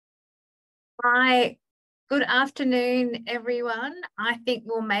Hi, good afternoon, everyone. I think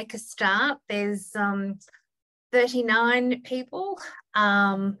we'll make a start. There's 39 people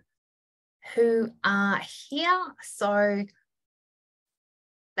who are here, so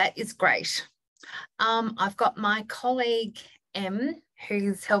that is great. I've got my colleague Em,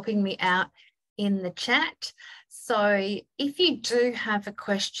 who's helping me out in the chat. So if you do have a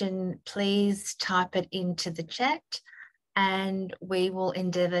question, please type it into the chat and we will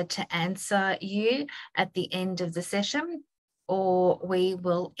endeavour to answer you at the end of the session, or we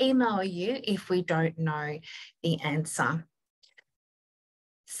will email you if we don't know the answer.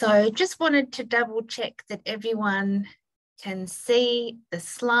 So just wanted to double check that everyone can see the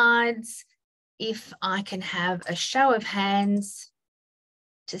slides. If I can have a show of hands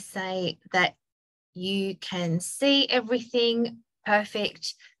to say that you can see everything.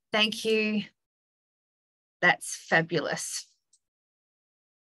 Perfect. Thank you. That's fabulous.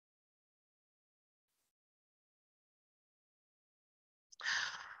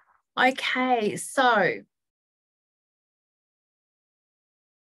 Okay, so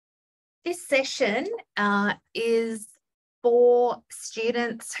this session is for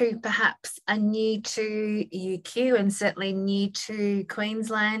students who perhaps are new to UQ and certainly new to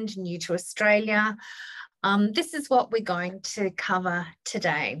Queensland, new to Australia. This is what we're going to cover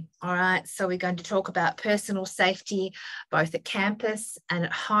today. All right, so we're going to talk about personal safety, both at campus and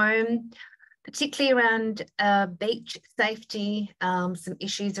at home, particularly around beach safety, some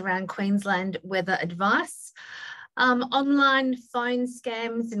issues around Queensland weather advice, online phone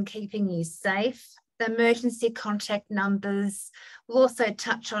scams and keeping you safe, the emergency contact numbers. We'll also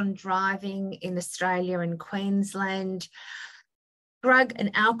touch on driving in Australia and Queensland, drug and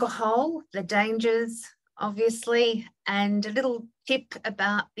alcohol, the dangers, obviously, and a little tip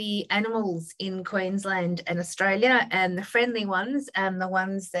about the animals in Queensland and Australia, and the friendly ones and the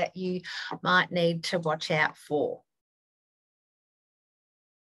ones that you might need to watch out for.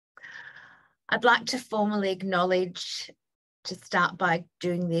 I'd like to formally acknowledge, to start by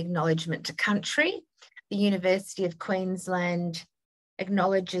doing the acknowledgement to country. The University of Queensland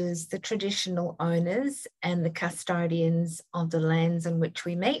acknowledges the traditional owners and the custodians of the lands on which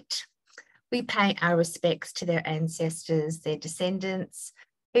we meet. We pay our respects to their ancestors, their descendants,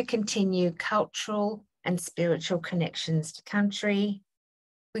 who continue cultural and spiritual connections to country.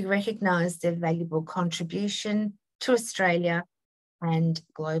 We recognise their valuable contribution to Australia and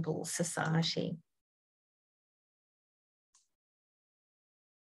global society.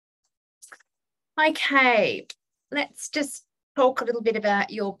 Okay, let's just talk a little bit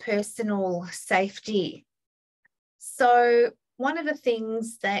about your personal safety. So one of the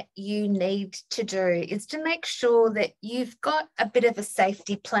things that you need to do is to make sure that you've got a bit of a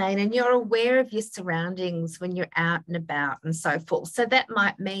safety plan and you're aware of your surroundings when you're out and about and so forth. So that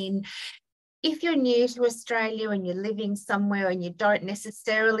might mean if you're new to Australia and you're living somewhere and you don't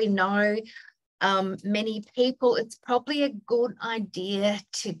necessarily know many people, it's probably a good idea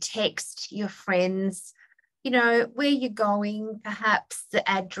to text your friends, you know, where you're going, perhaps the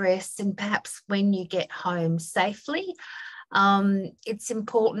address, and perhaps when you get home safely. It's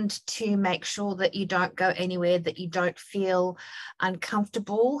important to make sure that you don't go anywhere that you don't feel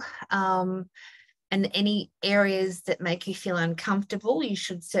uncomfortable. And any areas that make you feel uncomfortable, you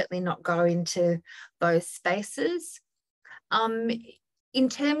should certainly not go into those spaces. In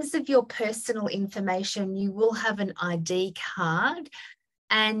terms of your personal information, you will have an ID card,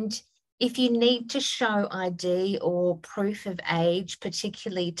 and if you need to show ID or proof of age,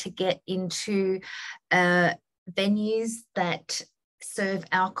 particularly to get into venues that serve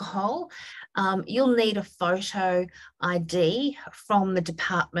alcohol, you'll need a photo ID from the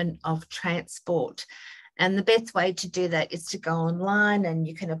Department of Transport. And the best way to do that is to go online and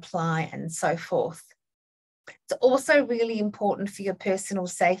you can apply and so forth. It's also really important for your personal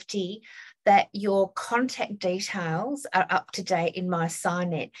safety that your contact details are up to date in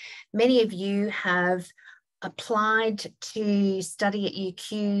MySignet. Many of you have applied to study at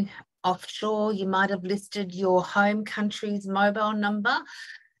UQ offshore. You might have listed your home country's mobile number.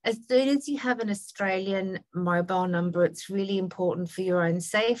 As soon as you have an Australian mobile number, it's really important for your own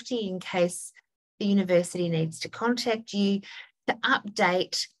safety in case the university needs to contact you to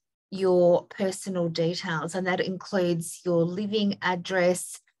update your personal details, and that includes your living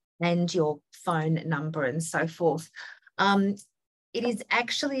address and your phone number and so forth. It is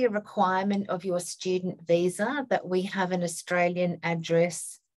actually a requirement of your student visa that we have an Australian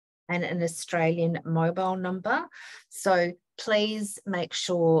address and an Australian mobile number. So please make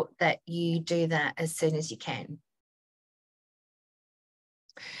sure that you do that as soon as you can.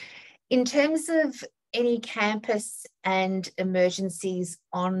 In terms of any campus and emergencies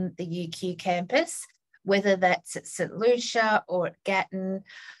on the UQ campus, whether that's at St Lucia or at Gatton,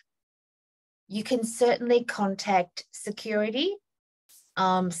 you can certainly contact security.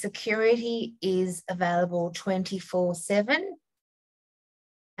 Security is available 24/7,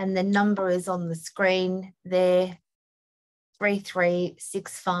 and the number is on the screen there,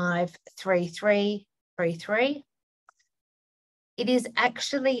 3365 3333. It is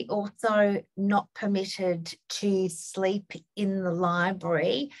actually also not permitted to sleep in the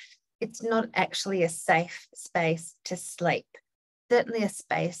library. It's not actually a safe space to sleep. Certainly a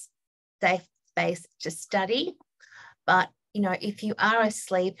safe space to study, but if you are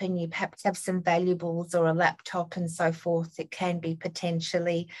asleep and you perhaps have some valuables or a laptop and so forth, it can be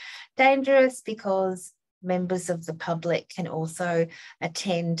potentially dangerous because members of the public can also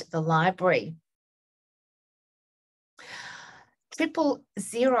attend the library.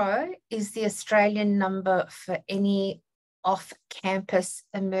 000 is the Australian number for any off-campus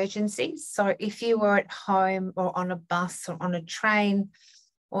emergencies. So if you were at home or on a bus or on a train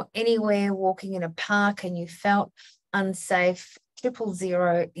or anywhere walking in a park and you felt unsafe,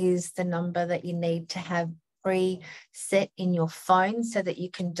 000 is the number that you need to have preset in your phone so that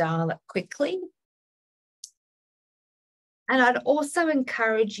you can dial it quickly. And I'd also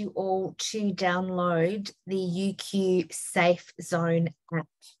encourage you all to download the UQ Safe Zone app.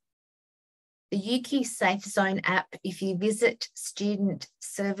 The UQ Safe Zone app, if you visit Student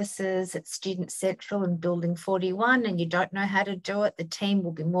Services at Student Central in Building 41 and you don't know how to do it, the team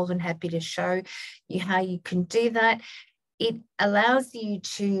will be more than happy to show you how you can do that. It allows you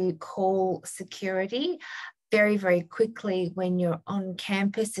to call security very, very quickly when you're on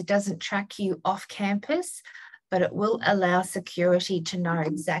campus. It doesn't track you off campus, but it will allow security to know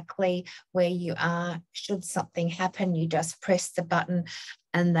exactly where you are. Should something happen, you just press the button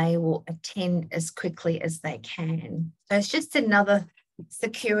and they will attend as quickly as they can. So it's just another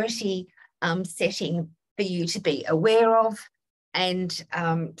security setting for you to be aware of, and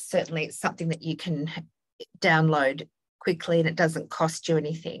certainly it's something that you can download quickly and it doesn't cost you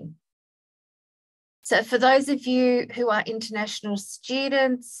anything. So for those of you who are international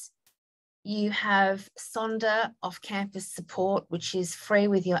students, you have Sonder off-campus support, which is free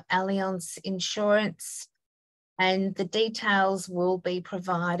with your Allianz insurance, and the details will be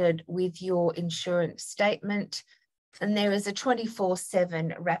provided with your insurance statement. And there is a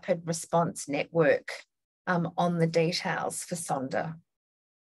 24/7 rapid response network on the details for Sonder.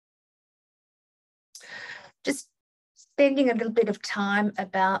 Just spending a little bit of time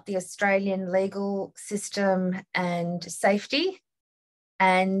about the Australian legal system and safety.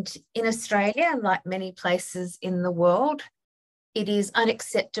 And in Australia, like many places in the world, it is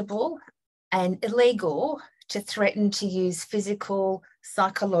unacceptable and illegal to threaten to use physical,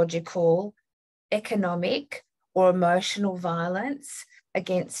 psychological, economic, or emotional violence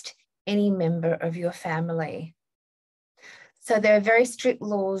against any member of your family. So there are very strict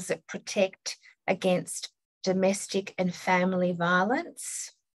laws that protect against domestic and family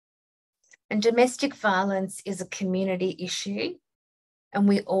violence. And domestic violence is a community issue, and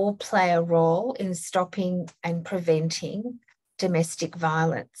we all play a role in stopping and preventing domestic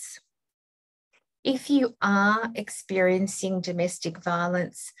violence. If you are experiencing domestic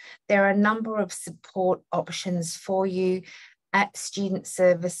violence, there are a number of support options for you at Student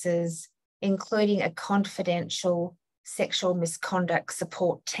Services, including a confidential sexual misconduct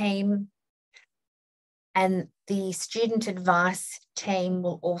support team. And the student advice team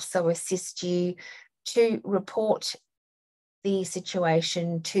will also assist you to report the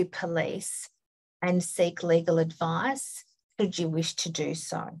situation to police and seek legal advice should you wish to do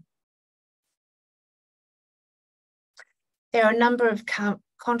so. There are a number of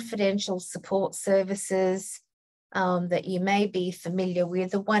confidential support services that you may be familiar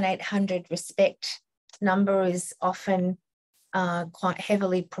with. The 1-800-RESPECT number is often quite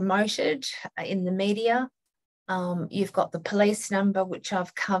heavily promoted in the media. You've got the police number, which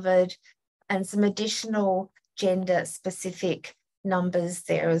I've covered, and some additional gender-specific numbers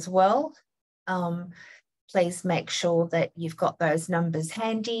there as well. Please make sure that you've got those numbers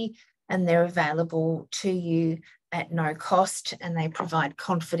handy and they're available to you at no cost, and they provide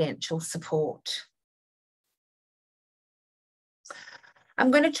confidential support.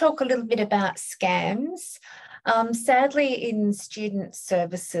 I'm going to talk a little bit about scams. Sadly, in Student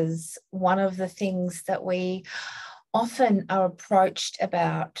Services, one of the things that we often are approached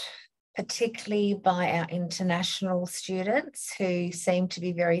about, particularly by our international students who seem to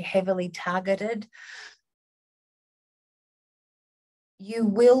be very heavily targeted, you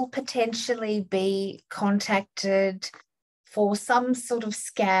will potentially be contacted for some sort of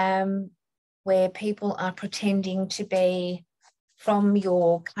scam where people are pretending to be from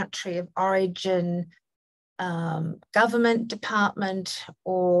your country of origin, government department,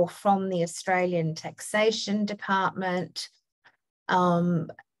 or from the Australian Taxation Department.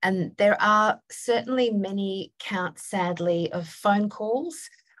 And there are certainly many counts, sadly, of phone calls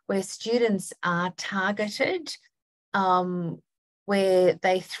where students are targeted, where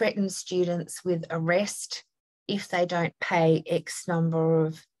they threaten students with arrest if they don't pay X number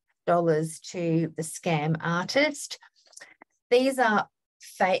of dollars to the scam artist. These are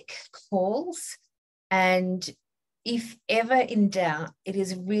fake calls, and if ever in doubt, it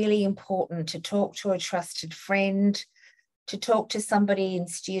is really important to talk to a trusted friend, to talk to somebody in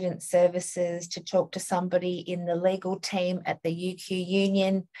student services, to talk to somebody in the legal team at the UQ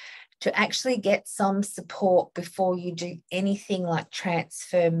Union, to actually get some support before you do anything like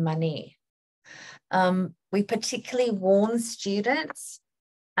transfer money. We particularly warn students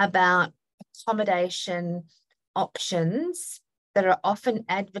about accommodation options that are often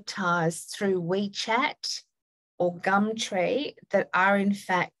advertised through WeChat or Gumtree that are in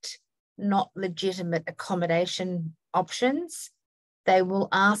fact not legitimate accommodation options. They will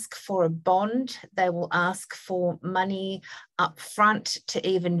ask for a bond. They will ask for money up front to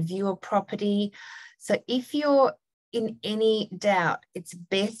even view a property. So if you're in any doubt, it's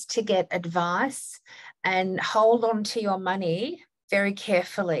best to get advice and hold on to your money very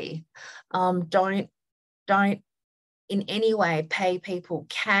carefully. Don't in any way pay people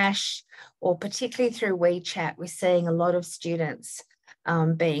cash, or particularly through WeChat, we're seeing a lot of students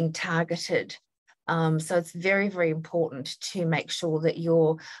being targeted. So it's very, very important to make sure that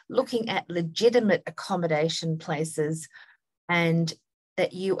you're looking at legitimate accommodation places and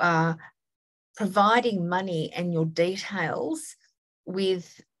that you are providing money and your details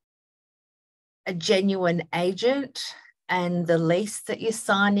with a genuine agent, and the lease that you're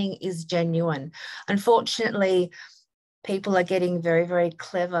signing is genuine. Unfortunately, people are getting very, very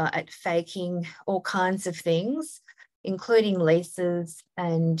clever at faking all kinds of things, including leases,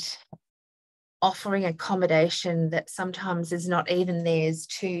 and offering accommodation that sometimes is not even theirs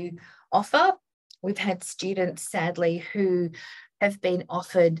to offer. We've had students, sadly, who have been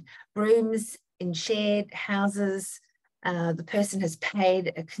offered rooms in shared houses. The person has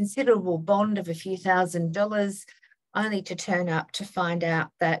paid a considerable bond of a few $1,000s only to turn up to find out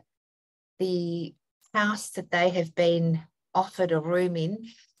that the house that they have been offered a room in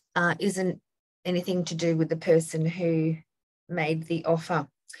isn't anything to do with the person who made the offer,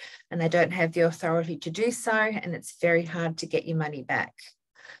 and they don't have the authority to do so, and it's very hard to get your money back.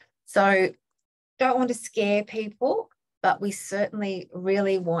 So don't want to scare people, but we certainly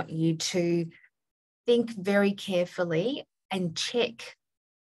really want you to think very carefully and check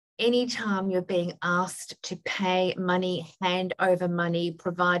anytime you're being asked to pay money, hand over money,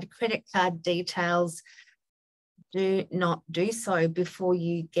 provide credit card details. Do not do so before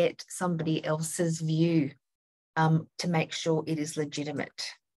you get somebody else's view to make sure it is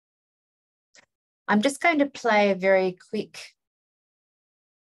legitimate. I'm just going to play a very quick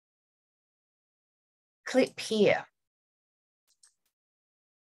clip here.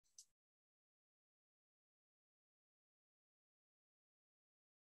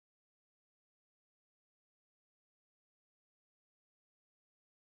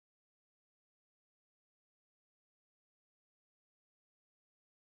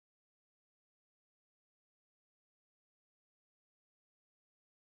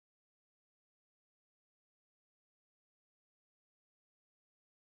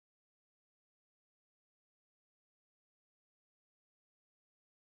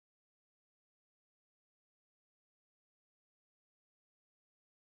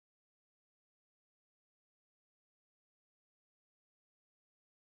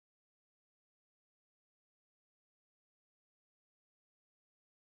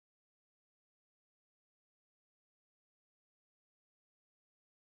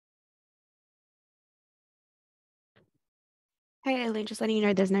 Hey, Aileen, just letting you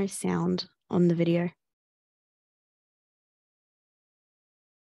know there's no sound on the video.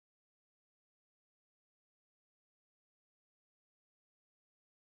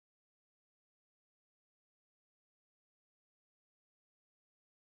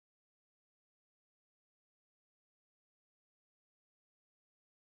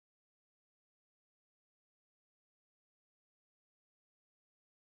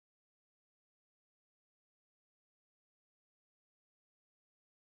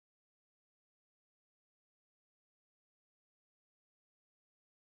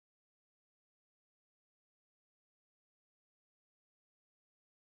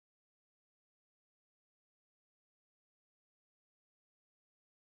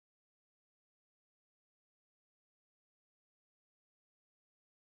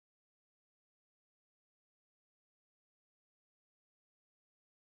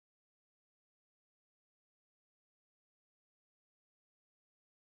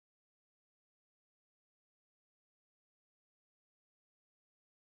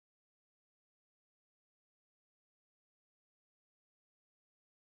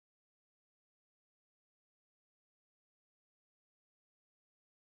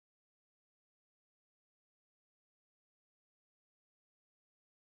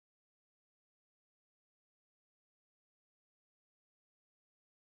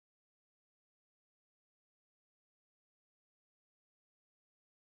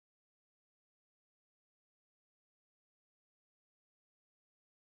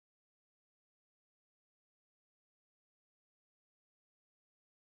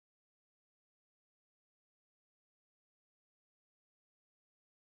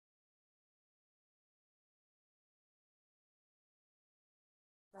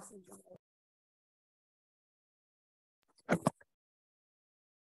 I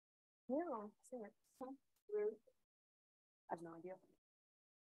have no idea.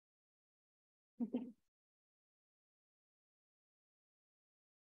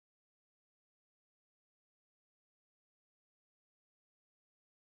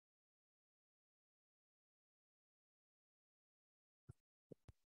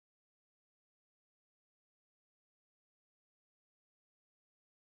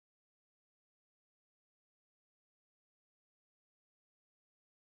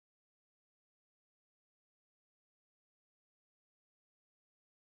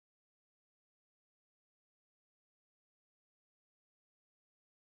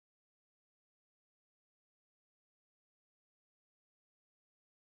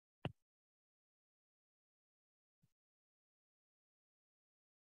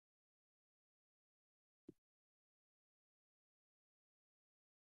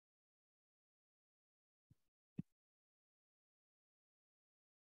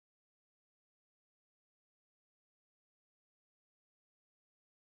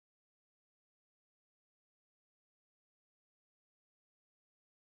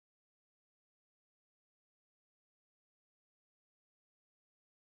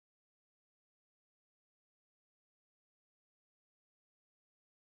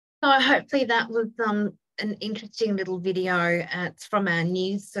 So hopefully that was an interesting little video. It's from our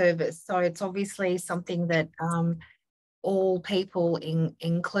news service. So it's obviously something that all people,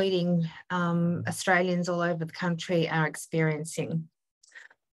 including Australians all over the country, are experiencing.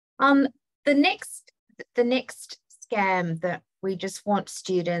 The next scam that we just want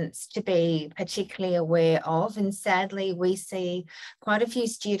students to be particularly aware of, and sadly we see quite a few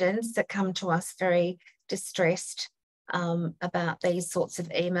students that come to us very distressed about these sorts of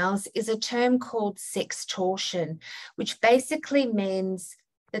emails, is a term called sextortion, which basically means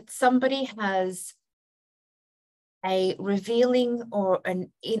that somebody has a revealing or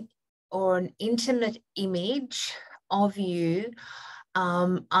an intimate image of you,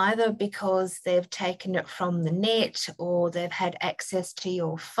 either because they've taken it from the net, or they've had access to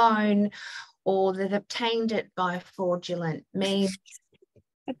your phone, or they've obtained it by fraudulent means.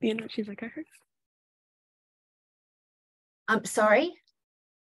 At the end, she's like, I heard.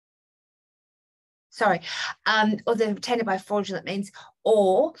 Sorry, or they've obtained it by fraudulent means,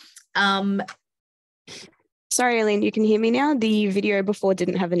 or sorry, Eileen, you can hear me now. The video before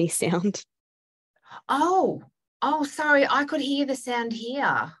didn't have any sound. Oh, sorry, I could hear the sound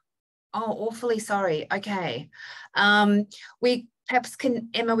here. Oh, awfully sorry. Okay. We perhaps can,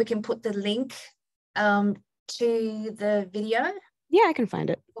 Emma, we can put the link to the video. Yeah, I can find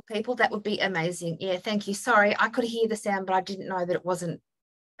it. For people, that would be amazing. Yeah, thank you. Sorry, I could hear the sound, but I didn't know that it wasn't,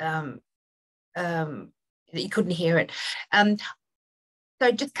 that you couldn't hear it.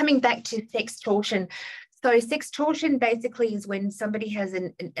 So just coming back to sextortion. So sextortion basically is when somebody has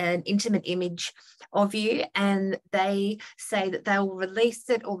an intimate image of you, and they say that they'll release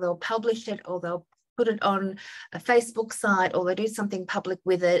it, or they'll publish it, or they'll put it on a Facebook site, or they do something public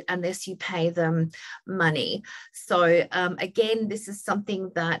with it unless you pay them money. So again, this is something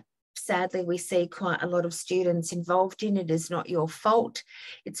that sadly we see quite a lot of students involved in. It is not your fault.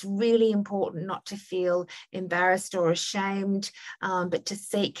 It's really important not to feel embarrassed or ashamed, but to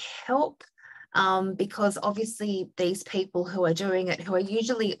seek help. Because obviously these people who are doing it, who are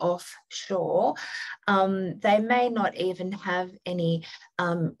usually offshore, they may not even have any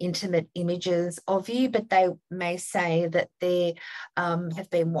intimate images of you, but they may say that they have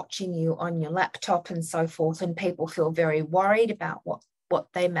been watching you on your laptop and so forth, and people feel very worried about what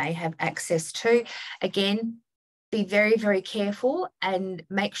they may have access to. Again, be very, very careful and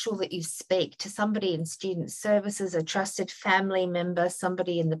make sure that you speak to somebody in student services, a trusted family member,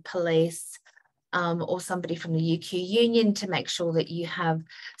 somebody in the police, or somebody from the UQ Union, to make sure that you have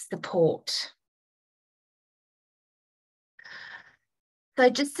support. So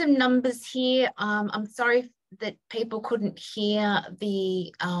just some numbers here. I'm sorry that people couldn't hear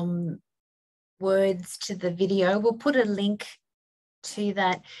the words to the video. We'll put a link to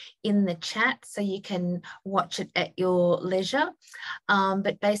that in the chat so you can watch it at your leisure.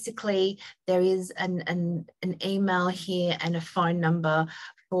 But basically there is an email here and a phone number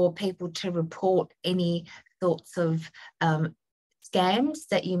for people to report any sorts of scams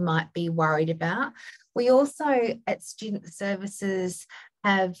that you might be worried about. We also at Student Services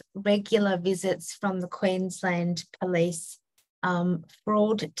have regular visits from the Queensland Police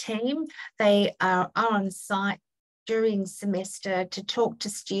fraud team. They are on site during semester to talk to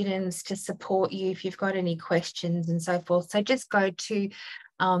students, to support you if you've got any questions and so forth. So just go to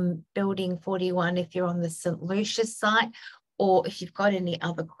Building 41 if you're on the St. Lucia site, or if you've got any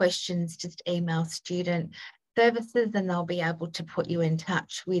other questions, just email Student Services and they'll be able to put you in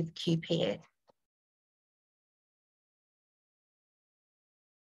touch with QPS.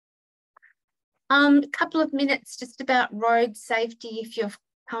 A couple of minutes just about road safety. If you've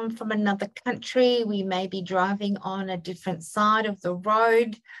come from another country, we may be driving on a different side of the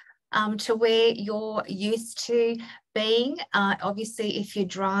road to where you're used to being. Obviously, if you're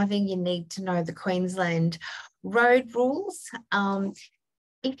driving, you need to know the Queensland road rules.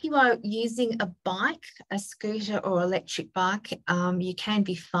 If you are using a bike, a scooter or electric bike, you can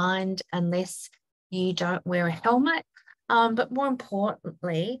be fined unless you don't wear a helmet. But more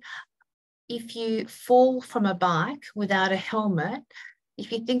importantly, if you fall from a bike without a helmet,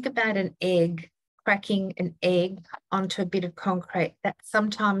 if you think about an egg, cracking an egg onto a bit of concrete, that's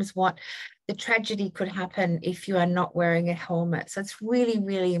sometimes what the tragedy could happen if you are not wearing a helmet. So it's really,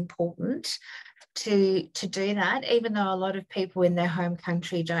 really important to do that, even though a lot of people in their home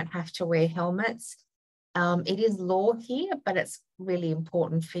country don't have to wear helmets. It is law here, but it's really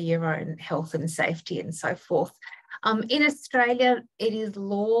important for your own health and safety and so forth. In Australia, it is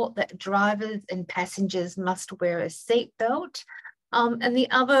law that drivers and passengers must wear a seatbelt. And the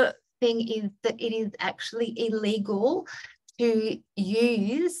other thing is that it is actually illegal to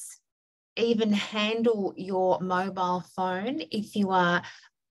use, even handle your mobile phone if you are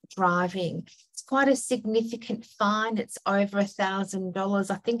driving. It's quite a significant fine. It's over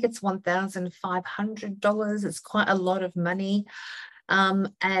 $1,000. I think it's $1,500. It's quite a lot of money.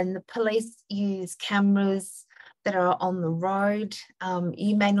 And the police use cameras that are on the road.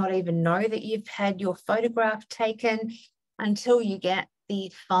 You may not even know that you've had your photograph taken until you get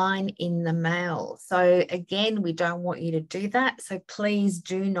the fine in the mail. So again, we don't want you to do that. So please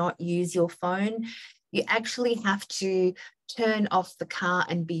do not use your phone. You actually have to turn off the car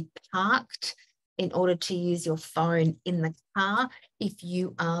and be parked in order to use your phone in the car if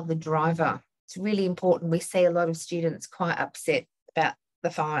you are the driver. It's really important. We see a lot of students quite upset about the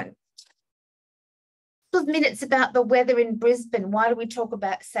fine. A couple of minutes about the weather in Brisbane. Why do we talk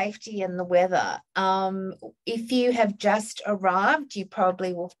about safety and the weather? If you have just arrived, you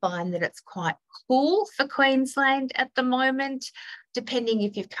probably will find that it's quite cool for Queensland at the moment. Depending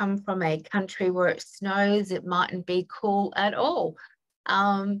if you've come from a country where it snows, it mightn't be cool at all.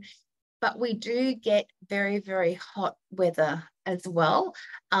 But we do get very, very hot weather as well.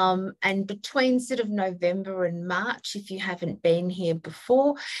 And between sort of November and March, if you haven't been here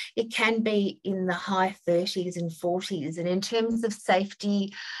before, it can be in the high 30s and 40s. And in terms of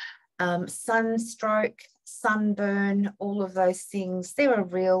safety, sunstroke, sunburn, all of those things, they're a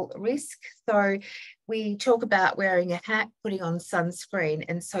real risk. So we talk about wearing a hat, putting on sunscreen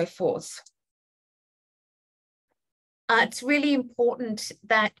and so forth. It's really important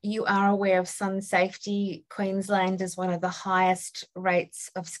that you are aware of sun safety. Queensland is one of the highest rates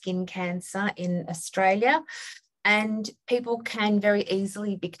of skin cancer in Australia, and people can very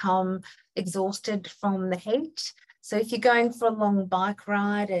easily become exhausted from the heat. So if you're going for a long bike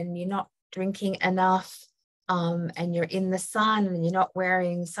ride and you're not drinking enough and you're in the sun and you're not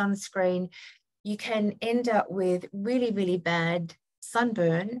wearing sunscreen, you can end up with really, really bad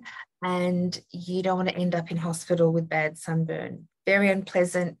sunburn, and you don't want to end up in hospital with bad sunburn. Very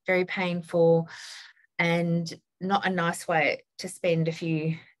unpleasant, very painful, and not a nice way to spend a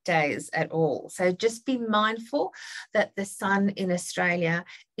few days at all. So just be mindful that the sun in Australia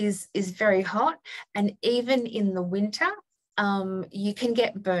is very hot, and even in the winter, you can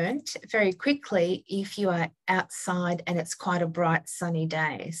get burnt very quickly if you are outside and it's quite a bright sunny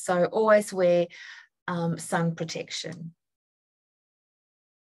day. So always wear sun protection.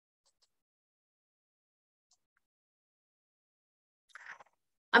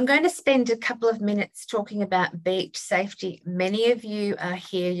 I'm going to spend a couple of minutes talking about beach safety. Many of you are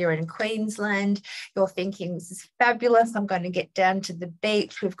here, you're in Queensland, you're thinking this is fabulous, I'm going to get down to the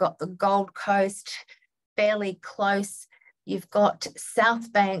beach. We've got the Gold Coast fairly close. You've got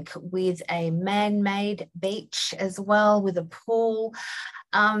South Bank with a man-made beach as well, with a pool.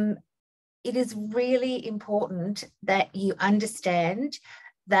 It is really important that you understand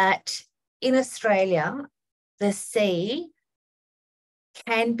that in Australia, the sea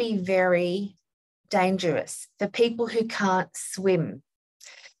can be very dangerous for people who can't swim.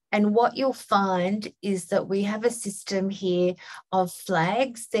 And what you'll find is that we have a system here of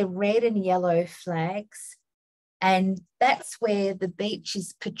flags. They're red and yellow flags. And that's where the beach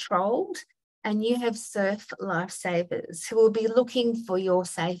is patrolled, and you have surf lifesavers who will be looking for your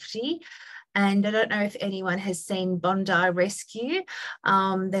safety. And I don't know if anyone has seen Bondi Rescue.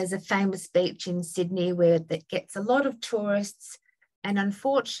 There's a famous beach in Sydney where that gets a lot of tourists. And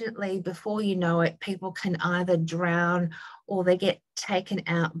unfortunately, before you know it, people can either drown or they get taken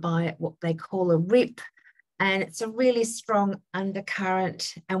out by what they call a rip. And it's a really strong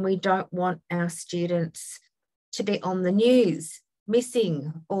undercurrent, and we don't want our students to be on the news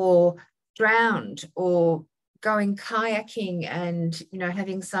missing or drowned or going kayaking and, you know,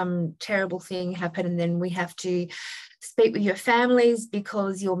 having some terrible thing happen, and then we have to speak with your families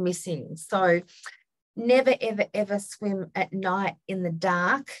because you're missing. So never, ever, ever swim at night in the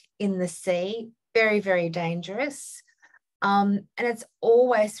dark in the sea. Very, very dangerous. And it's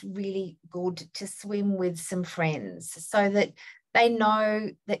always really good to swim with some friends so that they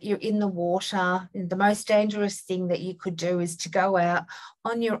know that you're in the water. And the most dangerous thing that you could do is to go out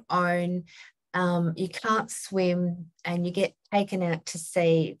on your own. You can't swim and you get taken out to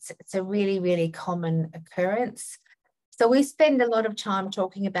sea. It's a really, really common occurrence. So we spend a lot of time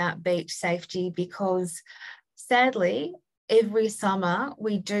talking about beach safety because sadly, every summer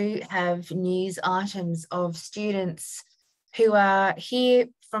we do have news items of students who are here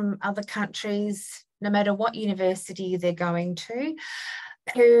from other countries, no matter what university they're going to,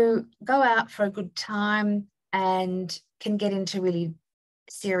 who go out for a good time and can get into really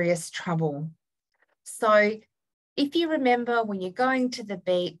serious trouble. So if you remember when you're going to the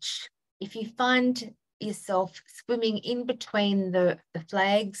beach, if you find yourself swimming in between the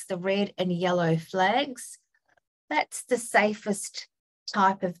flags, the red and yellow flags, that's the safest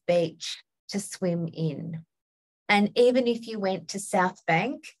type of beach to swim in. And even if you went to South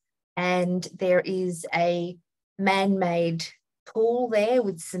Bank and there is a man-made pool there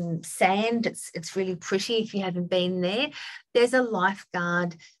with some sand, it's really pretty if you haven't been there, there's a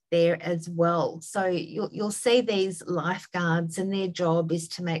lifeguard there as well. So you'll see these lifeguards, and their job is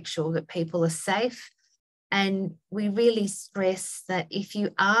to make sure that people are safe. And we really stress that if you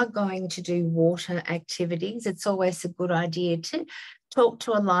are going to do water activities, it's always a good idea to talk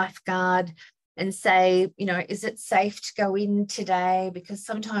to a lifeguard and say, you know, is it safe to go in today? Because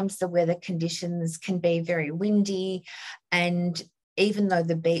sometimes the weather conditions can be very windy, and even though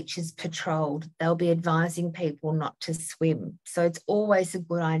the beach is patrolled, they'll be advising people not to swim. So it's always a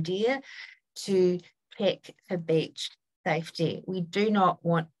good idea to check for beach safety. We do not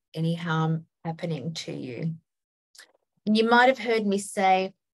want any harm happening to you. And you might have heard me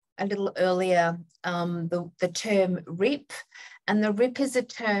say a little earlier the term rip, and the rip is a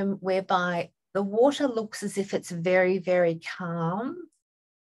term whereby the water looks as if it's very, very calm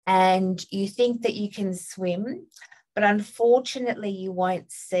and you think that you can swim, but unfortunately you won't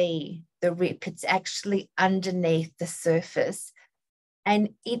see the rip. It's actually underneath the surface, and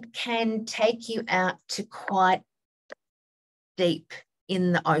it can take you out to quite deep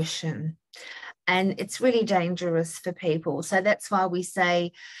in the ocean. And it's really dangerous for people. So that's why we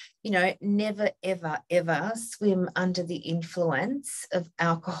say, you know, never, ever, ever swim under the influence of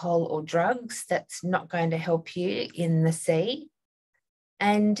alcohol or drugs. That's not going to help you in the sea.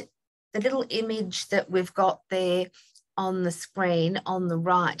 And the little image that we've got there on the screen on the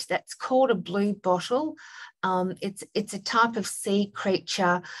right, that's called a blue bottle. It's a type of sea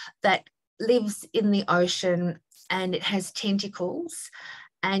creature that lives in the ocean, and it has tentacles.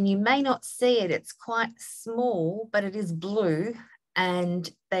 And you may not see it, it's quite small, but it is blue and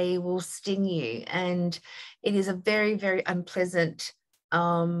they will sting you. And it is a very, very unpleasant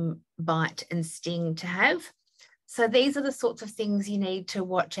bite and sting to have. So these are the sorts of things you need to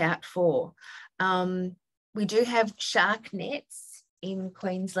watch out for. We do have shark nets in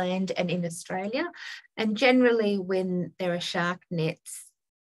Queensland and in Australia. And generally when there are shark nets,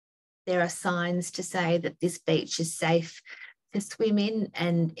 there are signs to say that this beach is safe to swim in,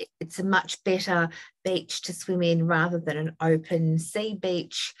 and it's a much better beach to swim in rather than an open sea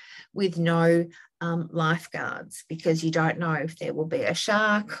beach with no lifeguards, because you don't know if there will be a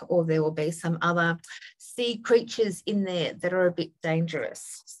shark or there will be some other sea creatures in there that are a bit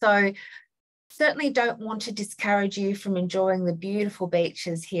dangerous. So certainly don't want to discourage you from enjoying the beautiful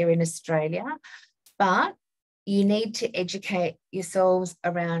beaches here in Australia, but you need to educate yourselves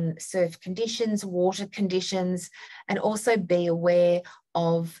around surf conditions, water conditions, and also be aware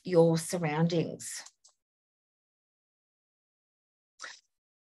of your surroundings.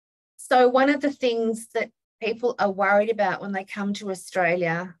 So one of the things that people are worried about when they come to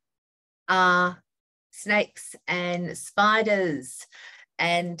Australia are snakes and spiders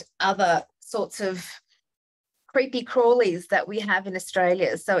and other sorts of creepy crawlies that we have in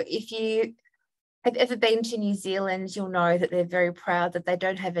Australia. So if you have ever been to New Zealand, you'll know that they're very proud that they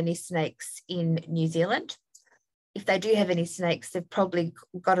don't have any snakes in New Zealand. If they do have any snakes, they've probably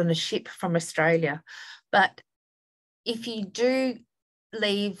got on a ship from Australia. But if you do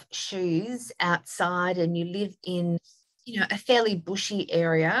leave shoes outside and you live in a fairly bushy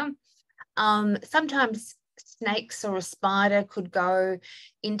area, sometimes snakes or a spider could go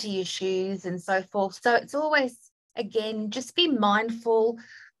into your shoes and so forth. So it's always, again, just be mindful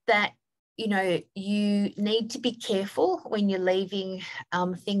that you need to be careful when you're leaving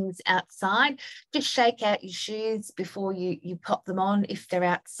things outside. Just shake out your shoes before you pop them on if they're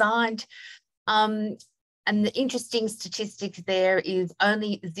outside. And the interesting statistic there is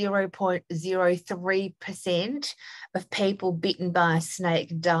only 0.03% of people bitten by a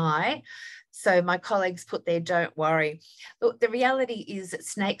snake die. So my colleagues put there, don't worry. Look, the reality is that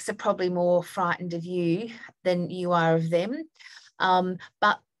snakes are probably more frightened of you than you are of them.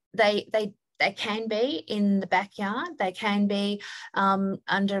 But they can be in the backyard. They can be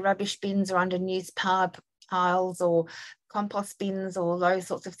under rubbish bins or under newspaper piles or compost bins or those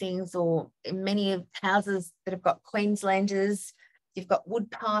sorts of things, or in many of houses that have got Queenslanders, you've got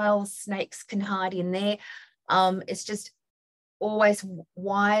wood piles, snakes can hide in there. It's just always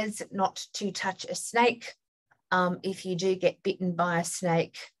wise not to touch a snake. If you do get bitten by a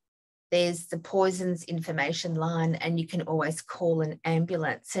snake, there's the poisons information line and you can always call an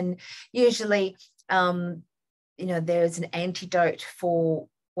ambulance. And usually, there's an antidote for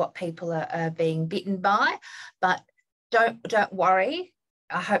what people are being bitten by, but don't worry.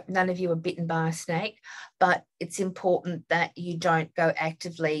 I hope none of you are bitten by a snake, but it's important that you don't go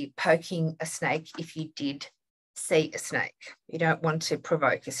actively poking a snake if you did see a snake. You don't want to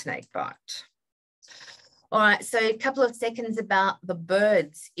provoke a snake bite. All right, so a couple of seconds about the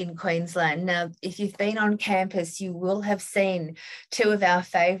birds in Queensland. Now, if you've been on campus, you will have seen two of our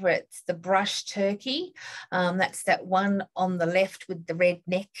favourites, the brush turkey. That's that one on the left with the red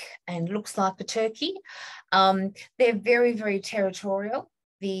neck and looks like a turkey. They're very, very territorial.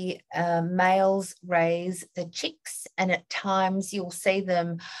 The males raise the chicks, and at times you'll see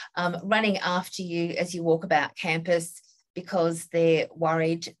them running after you as you walk about campus, because they're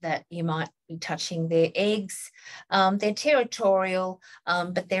worried that you might be touching their eggs. They're territorial,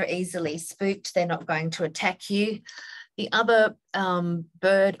 but they're easily spooked. They're not going to attack you. The other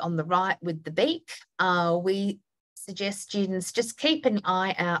bird on the right with the beak, we suggest students just keep an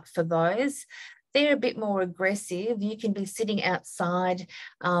eye out for those. They're a bit more aggressive. You can be sitting outside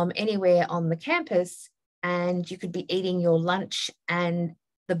anywhere on the campus and you could be eating your lunch and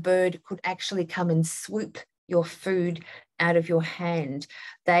the bird could actually come and swoop your food out of your hand.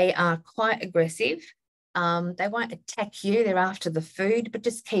 They are quite aggressive. They won't attack you. They're after the food, but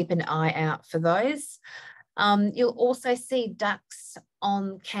just keep an eye out for those. You'll also see ducks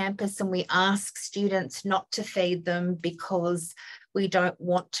on campus, and we ask students not to feed them because we don't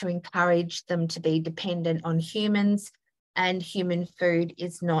want to encourage them to be dependent on humans, and human food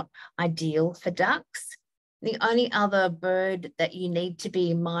is not ideal for ducks. The only other bird that you need to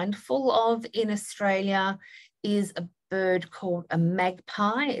be mindful of in Australia is a bird called a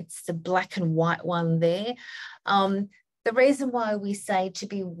magpie. It's the black and white one there. The reason why we say to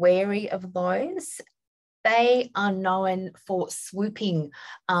be wary of those, they are known for swooping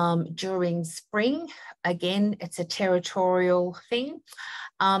during spring. Again, it's a territorial thing.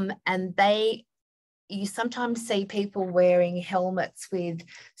 And you sometimes see people wearing helmets with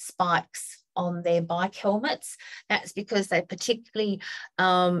spikes on their bike helmets. That's because they particularly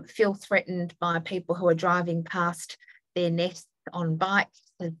feel threatened by people who are driving past their nest on bikes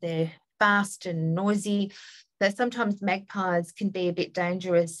because they're fast and noisy. So sometimes magpies can be a bit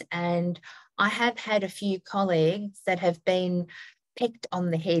dangerous, and I have had a few colleagues that have been pecked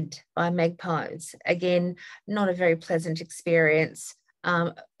on the head by magpies. Again, not a very pleasant experience.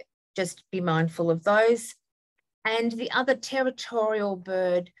 Just be mindful of those. And the other territorial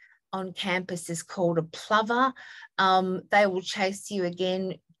bird on campus is called a plover. They will chase you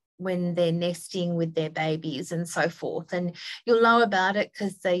again when they're nesting with their babies and so forth. And you'll know about it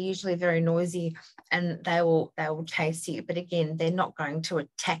because they're usually very noisy and they will chase you. But again, they're not going to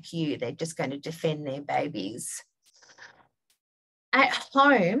attack you. They're just going to defend their babies. At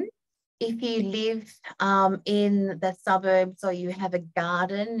home, if you live in the suburbs or you have a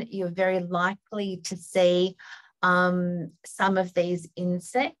garden, you're very likely to see some of these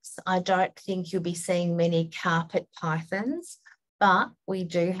insects. I don't think you'll be seeing many carpet pythons, but we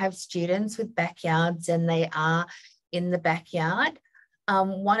do have students with backyards and they are in the backyard.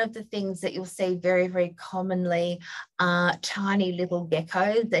 One of the things that you'll see very, very commonly are tiny little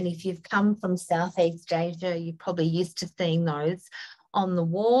geckos. And if you've come from Southeast Asia, you're probably used to seeing those on the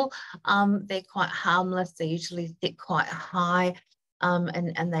wall. They're quite harmless. They usually sit quite high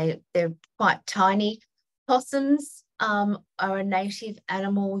and they're quite tiny. Possums are a native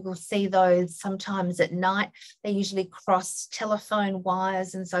animal. You'll see those sometimes at night. They usually cross telephone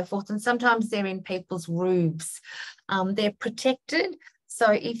wires and so forth, and sometimes they're in people's roofs. They're protected.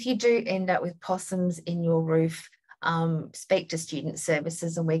 So if you do end up with possums in your roof, speak to Student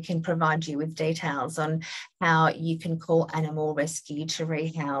Services and we can provide you with details on how you can call Animal Rescue to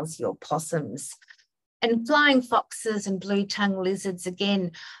rehouse your possums. And flying foxes and blue-tongued lizards,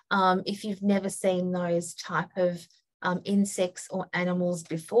 again, if you've never seen those type of insects or animals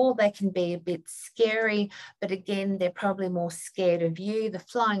before, they can be a bit scary, but again, they're probably more scared of you. The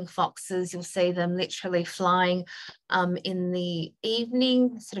flying foxes, you'll see them literally flying in the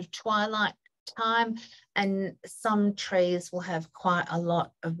evening, sort of twilight time, and some trees will have quite a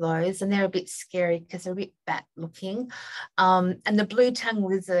lot of those, and they're a bit scary because they're a bit bat looking. And the blue-tongued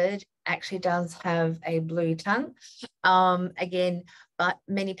lizard actually does have a blue tongue, again, but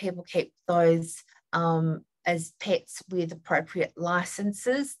many people keep those as pets with appropriate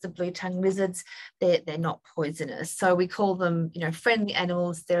licenses. The blue-tongued lizards, they're not poisonous. So we call them, you know, friendly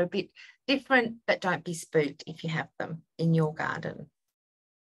animals. They're a bit different, but don't be spooked if you have them in your garden.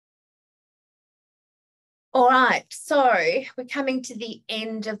 All right, so we're coming to the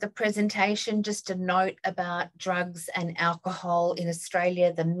end of the presentation. Just a note about drugs and alcohol in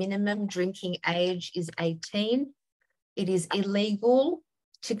Australia. The minimum drinking age is 18. It is illegal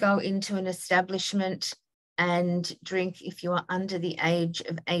to go into an establishment and drink if you are under the age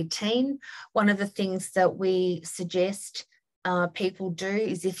of 18. One of the things that we suggest people do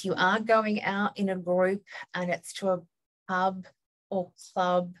is if you are going out in a group and it's to a pub or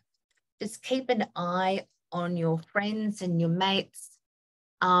club, just keep an eye on your friends and your mates,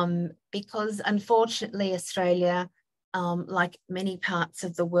 because unfortunately Australia, like many parts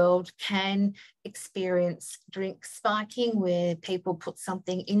of the world, can experience drink spiking, where people put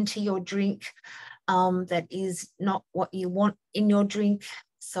something into your drink that is not what you want in your drink.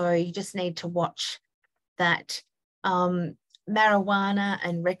 So you just need to watch that. Marijuana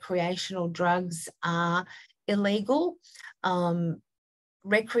and recreational drugs are illegal.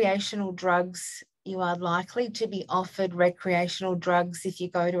 Recreational drugs, you are likely to be offered recreational drugs if you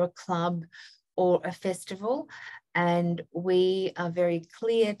go to a club or a festival, and we are very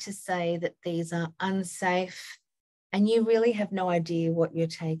clear to say that these are unsafe and you really have no idea what you're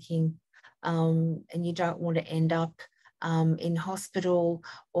taking, and you don't want to end up in hospital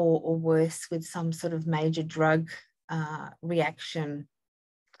or worse with some sort of major drug reaction.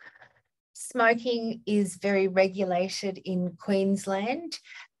 Smoking is very regulated in Queensland,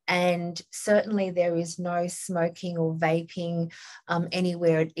 and certainly there is no smoking or vaping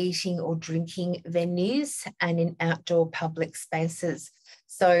anywhere at eating or drinking venues and in outdoor public spaces.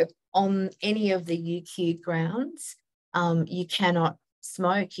 So on any of the UQ grounds, you cannot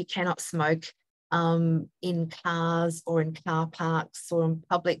smoke. You cannot smoke in cars or in car parks or in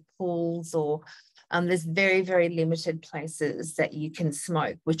public pools, or there's very, very limited places that you can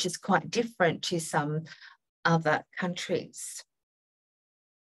smoke, which is quite different to some other countries.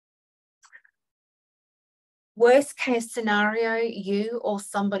 Worst case scenario, you or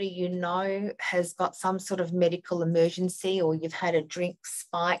somebody you know has got some sort of medical emergency, or you've had a drink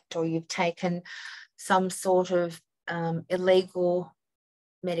spiked, or you've taken some sort of illegal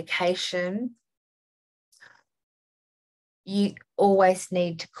medication. You always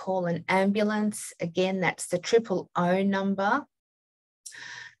need to call an ambulance. Again, that's the 000 number.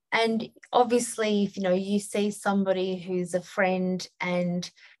 And obviously, if you see somebody who's a friend and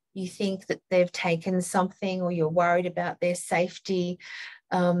you think that they've taken something, or you're worried about their safety,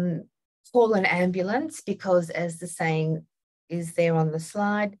 call an ambulance, because as the saying is there on the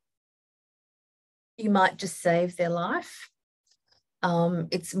slide, you might just save their life.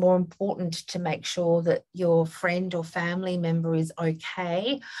 It's more important to make sure that your friend or family member is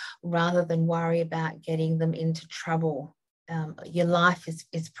okay, rather than worry about getting them into trouble. Your life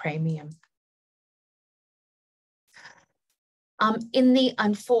is premium. In the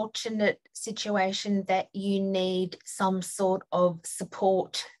unfortunate situation that you need some sort of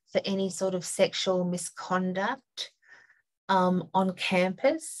support for any sort of sexual misconduct on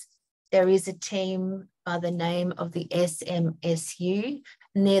campus, there is a team by the name of the SMSU,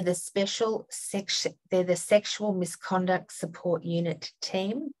 and they're the Sexual Misconduct Support Unit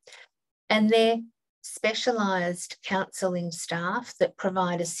team, and they're specialised counselling staff that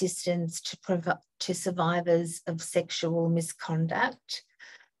provide assistance to survivors of sexual misconduct,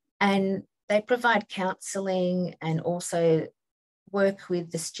 and they provide counselling and also work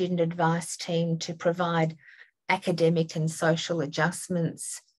with the student advice team to provide academic and social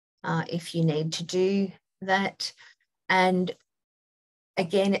adjustments if you need to do that. And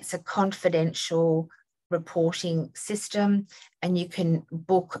again, it's a confidential reporting system, and you can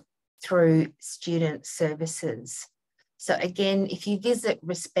book through student services. So again, if you visit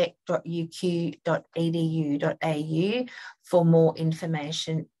respect.uq.edu.au for more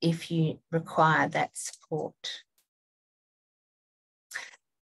information if you require that support.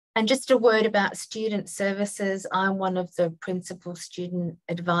 And just a word about student services. I'm one of the principal student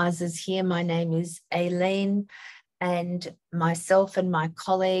advisors here. My name is Aileen, and myself and my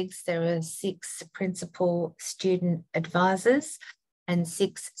colleagues, there are 6 principal student advisors and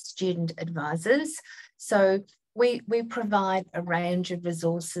 6 student advisors. So we provide a range of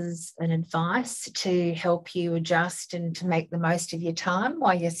resources and advice to help you adjust and to make the most of your time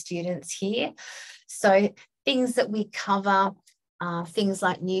while your student's here. So things that we cover are things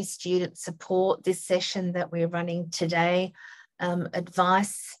like new student support, this session that we're running today,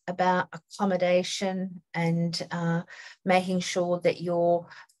 advice about accommodation and making sure that you're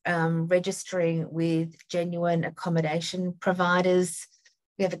registering with genuine accommodation providers.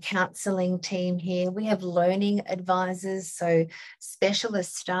 We have a counselling team here. We have learning advisors, so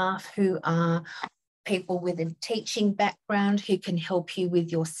specialist staff who are people with a teaching background who can help you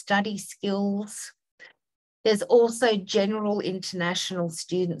with your study skills. There's also general international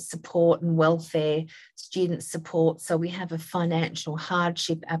student support and welfare student support. So we have a financial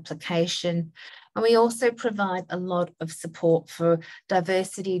hardship application. And we also provide a lot of support for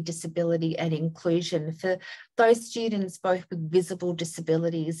diversity, disability and inclusion for those students both with visible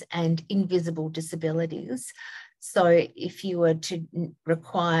disabilities and invisible disabilities. So if you were to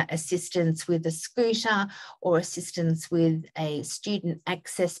require assistance with a scooter or assistance with a student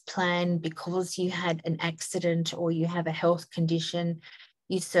access plan because you had an accident or you have a health condition,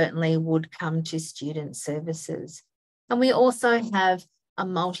 you certainly would come to student services. And we also have a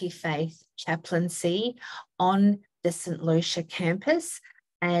multi-faith chaplaincy on the St Lucia campus,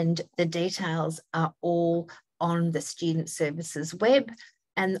 and the details are all on the Student Services web.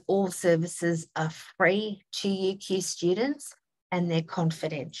 And all services are free to UQ students and they're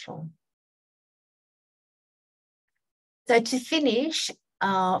confidential. So to finish,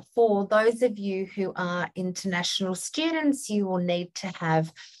 for those of you who are international students, you will need to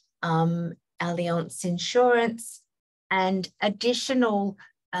have Allianz insurance, and additional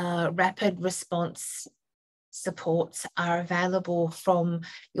rapid response supports are available from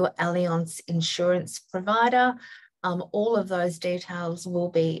your Allianz insurance provider. All of those details will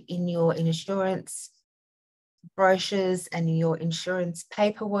be in your insurance brochures and your insurance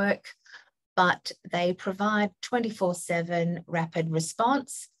paperwork, but they provide 24/7 rapid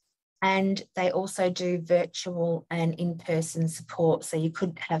response, and they also do virtual and in-person support. So you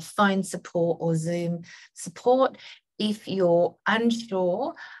could have phone support or Zoom support. If you're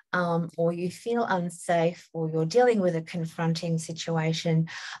unsure or you feel unsafe or you're dealing with a confronting situation,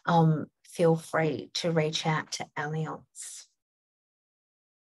 feel free to reach out to Allianz.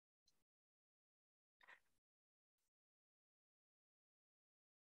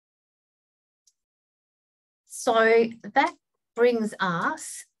 So that brings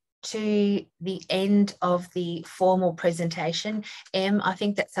us to the end of the formal presentation. Em, I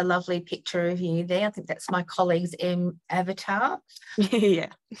think that's a lovely picture of you there. I think that's my colleague's avatar.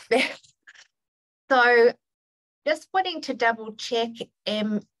 Yeah. So just wanting to double check,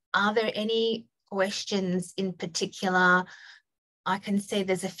 Em, are there any questions in particular? I can see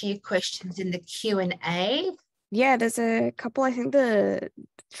there's a few questions in the Q&A. Yeah, there's a couple. I think the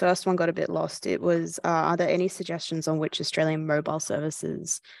first one got a bit lost. It was, are there any suggestions on which Australian mobile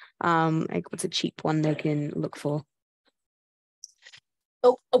services, like what's a cheap one they can look for?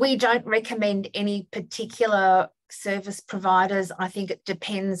 We don't recommend any particular service providers. I think it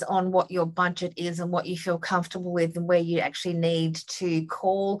depends on what your budget is and what you feel comfortable with and where you actually need to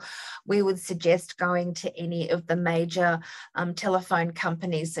call. We would suggest going to any of the major telephone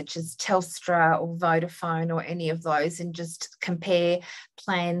companies such as Telstra or Vodafone or any of those and just compare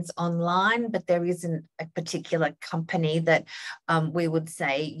plans online, but there isn't a particular company that we would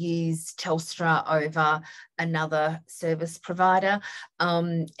say use Telstra over another service provider.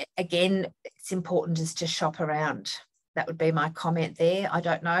 Again, it's important just to shop around. That would be my comment there. I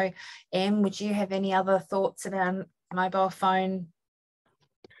don't know. Em, would you have any other thoughts about mobile phone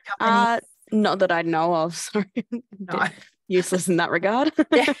companies? Not that I know of, sorry. No. Useless in that regard.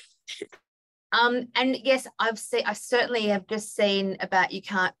 Yeah. And yes, I certainly have just seen about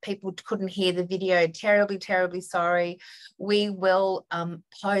people couldn't hear the video. Terribly sorry. We will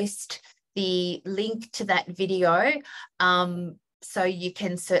post the link to that video so you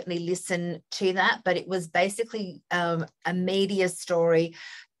can certainly listen to that. But it was basically a media story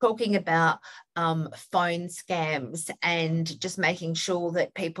talking about phone scams, and just making sure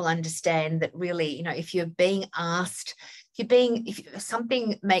that people understand that really, you know, if you're being asked, if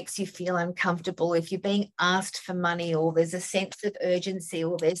something makes you feel uncomfortable, if you're being asked for money, or there's a sense of urgency,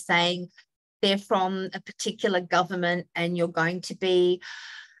 or they're saying they're from a particular government and you're going to be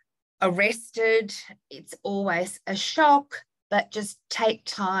arrested, it's always a shock. But just take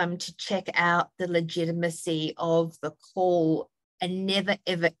time to check out the legitimacy of the call, and never,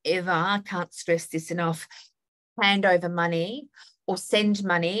 ever, ever, I can't stress this enough, hand over money or send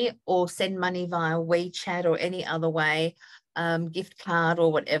money via WeChat or any other way, gift card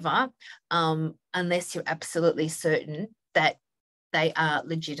or whatever, unless you're absolutely certain that they are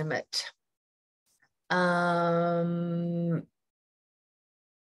legitimate. I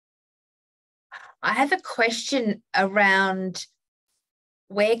have a question around,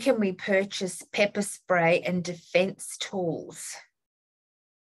 where can we purchase pepper spray and defence tools?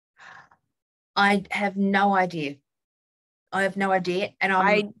 I have no idea. And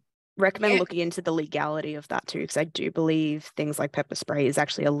I recommend looking into the legality of that too, because I do believe things like pepper spray is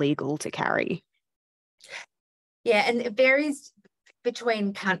actually illegal to carry. Yeah, and it varies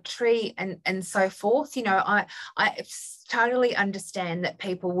between country and so forth. You know, I totally understand that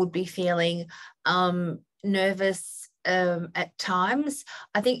people would be feeling nervous at times.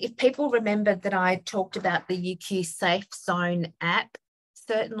 I think if people remembered that I talked about the UQ Safe Zone app,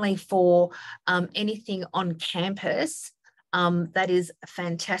 certainly for anything on campus, that is a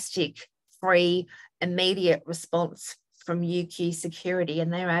fantastic, free, immediate response from UQ Security,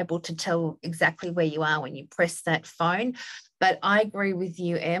 and they're able to tell exactly where you are when you press that phone. But I agree with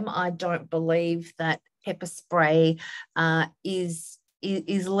you, Em. I don't believe that pepper spray is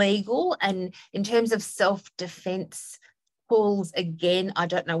legal. And in terms of self-defense tools, again, I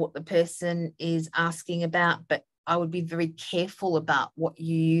don't know what the person is asking about, but I would be very careful about what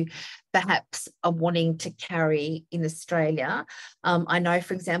you perhaps are wanting to carry in Australia. I know,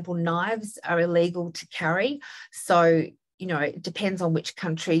 for example, knives are illegal to carry. So, you know, it depends on which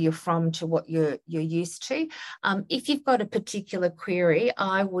country you're from to what you're used to. If you've got a particular query,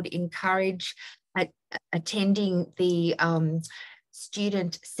 I would encourage attending the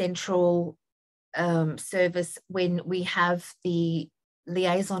Student Central service when we have the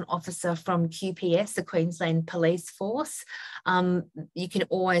liaison officer from QPS, the Queensland Police Force. You can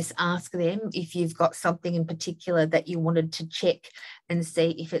always ask them if you've got something in particular that you wanted to check and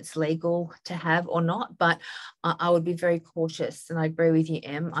see if it's legal to have or not. But I would be very cautious, and I agree with you,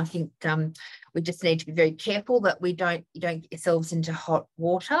 Em. I think we just need to be very careful that you don't get yourselves into hot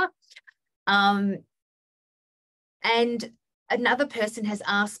water. And another person has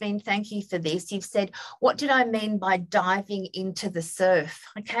asked me, and thank you for this, you've said, what did I mean by diving into the surf?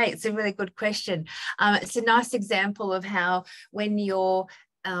 Okay, it's a really good question. It's a nice example of how when you're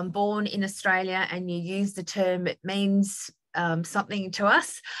born in Australia and you use the term, it means something to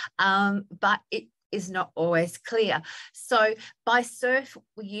us, but it is not always clear. So by surf,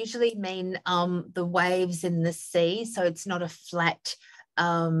 we usually mean the waves in the sea. So it's not a flat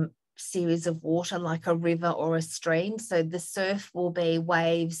series of water like a river or a stream. So the surf will be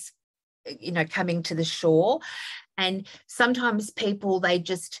waves, you know, coming to the shore. And sometimes people, they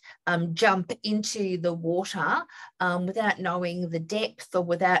just jump into the water without knowing the depth, or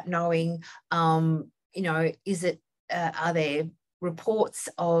without knowing, you know, are there reports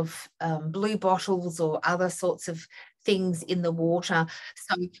of blue bottles or other sorts of things in the water.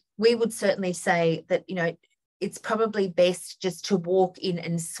 So we would certainly say that, you know, it's probably best just to walk in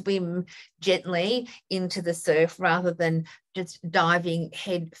and swim gently into the surf rather than just diving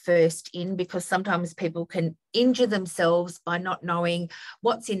head first in, because sometimes people can injure themselves by not knowing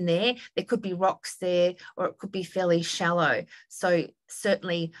what's in there. There could be rocks there, or it could be fairly shallow. So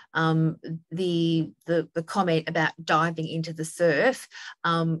certainly the comment about diving into the surf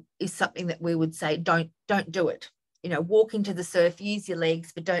is something that we would say, don't do it. You know, walk into the surf, use your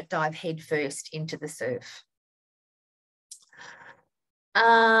legs, but don't dive head first into the surf.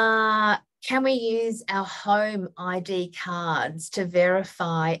 Can we use our home ID cards to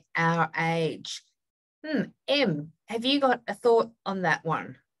verify our age? Em, have you got a thought on that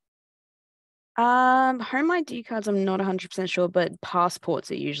one? Home ID cards, I'm not 100% sure, but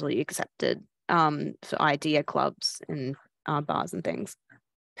passports are usually accepted for idea clubs and bars and things.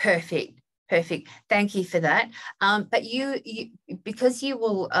 Perfect. Thank you for that. But you because you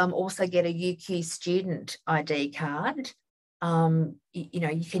will also get a UQ student ID card, you know,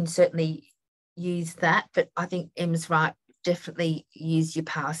 you can certainly use that, but I think Em's right, definitely use your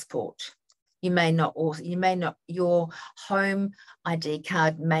passport. You may not, your home ID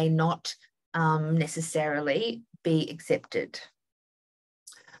card may not necessarily be accepted.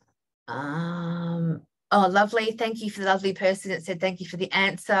 Oh, lovely. Thank you for the lovely person that said thank you for the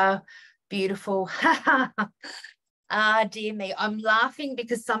answer. Beautiful. Ah, dear me. I'm laughing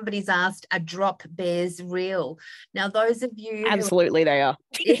because somebody's asked, are drop bears real? Now, those of you absolutely they are.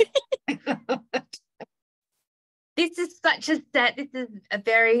 This is such a sad, this is a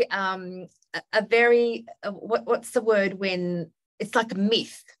very what's the word when it's like a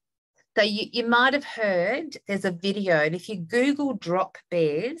myth. So you might have heard there's a video, and if you Google drop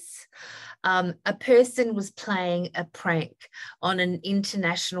bears, a person was playing a prank on an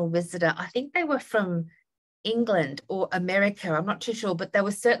international visitor. I think they were from England or America. I'm not too sure, but they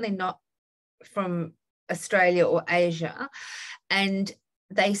were certainly not from Australia or Asia. And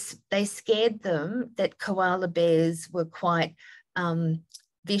they scared them that koala bears were quite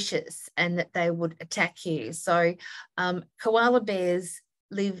vicious and that they would attack you. So koala bears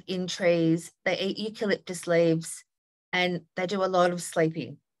live in trees, they eat eucalyptus leaves, and they do a lot of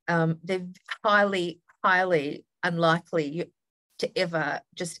sleeping. They're highly, highly unlikely to ever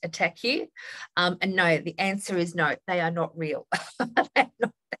just attack you. And no, the answer is no, they are not real. They're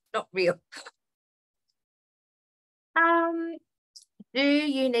not real. Do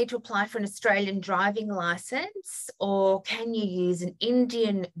you need to apply for an Australian driving licence, or can you use an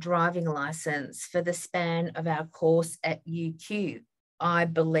Indian driving licence for the span of our course at UQ? I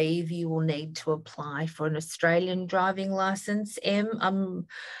believe you will need to apply for an Australian driving licence, Em.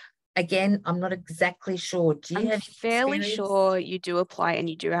 Again, I'm not exactly sure. Do you have fairly experience? sure you do apply, and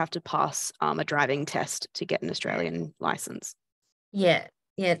you do have to pass a driving test to get an Australian licence. Yeah.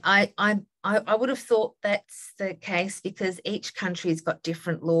 I would have thought that's the case because each country's got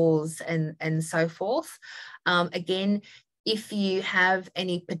different laws and so forth. Again, if you have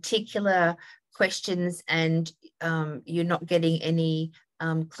any particular questions and you're not getting any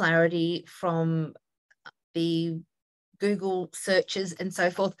clarity from the Google searches and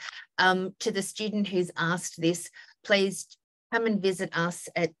so forth, to the student who's asked this, please come and visit us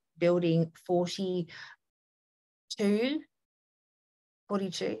at building 42.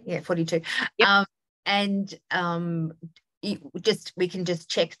 42. Yep. We can just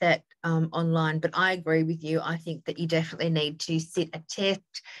check that online. But I agree with you. I think that you definitely need to sit a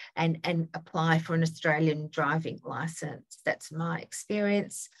test and apply for an Australian driving licence. That's my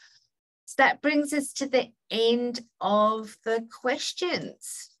experience. So that brings us to the end of the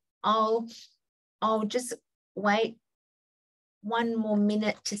questions. I'll just wait one more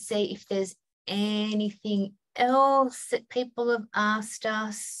minute to see if there's anything else that people have asked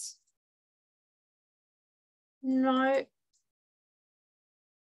us. No.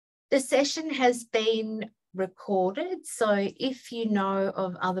 The session has been recorded, so if you know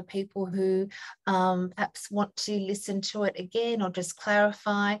of other people who perhaps want to listen to it again or just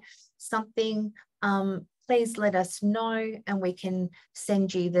clarify something, please let us know and we can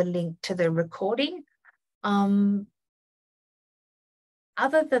send you the link to the recording.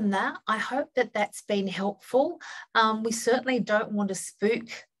 Other than that, I hope that that's been helpful. We certainly don't want to spook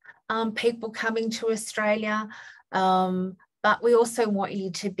people coming to Australia, but we also want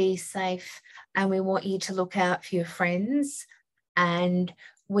you to be safe and we want you to look out for your friends. And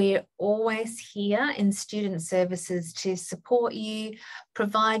we're always here in Student Services to support you,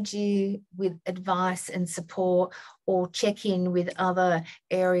 provide you with advice and support, or check in with other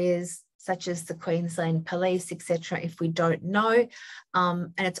areas such as the Queensland Police, etc., if we don't know.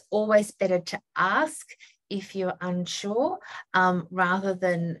 And it's always better to ask if you're unsure, rather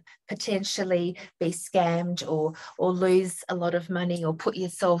than potentially be scammed or lose a lot of money or put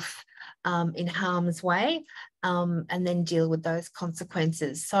yourself in harm's way, and then deal with those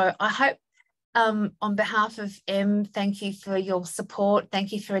consequences. So I hope, on behalf of Em, thank you for your support.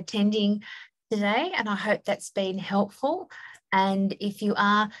 Thank you for attending today, and I hope that's been helpful. And if you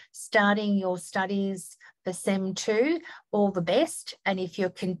are starting your studies for SEM 2, all the best. And if you're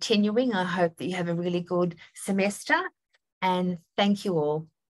continuing, I hope that you have a really good semester. And thank you all.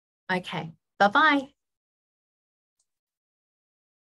 Okay, bye-bye.